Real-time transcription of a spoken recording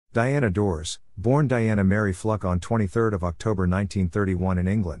Diana Dors, born Diana Mary Fluck on 23 October 1931 in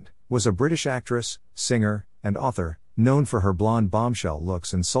England, was a British actress, singer, and author, known for her blonde bombshell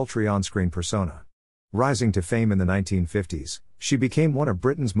looks and sultry on-screen persona. Rising to fame in the 1950s, she became one of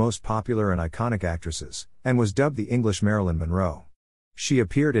Britain's most popular and iconic actresses, and was dubbed the English Marilyn Monroe. She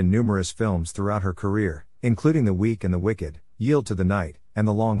appeared in numerous films throughout her career, including The Weak and the Wicked, Yield to the Night, and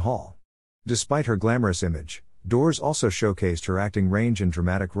The Long Haul. Despite her glamorous image, Dors also showcased her acting range in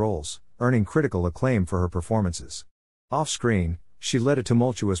dramatic roles, earning critical acclaim for her performances. Off-screen, she led a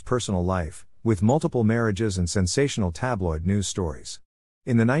tumultuous personal life, with multiple marriages and sensational tabloid news stories.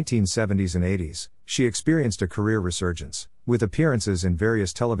 In the 1970s and 80s, she experienced a career resurgence, with appearances in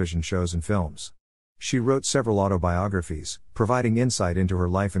various television shows and films. She wrote several autobiographies, providing insight into her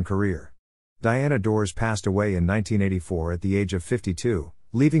life and career. Diana Dors passed away in 1984 at the age of 52,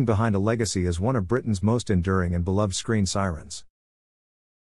 leaving behind a legacy as one of Britain's most enduring and beloved screen sirens.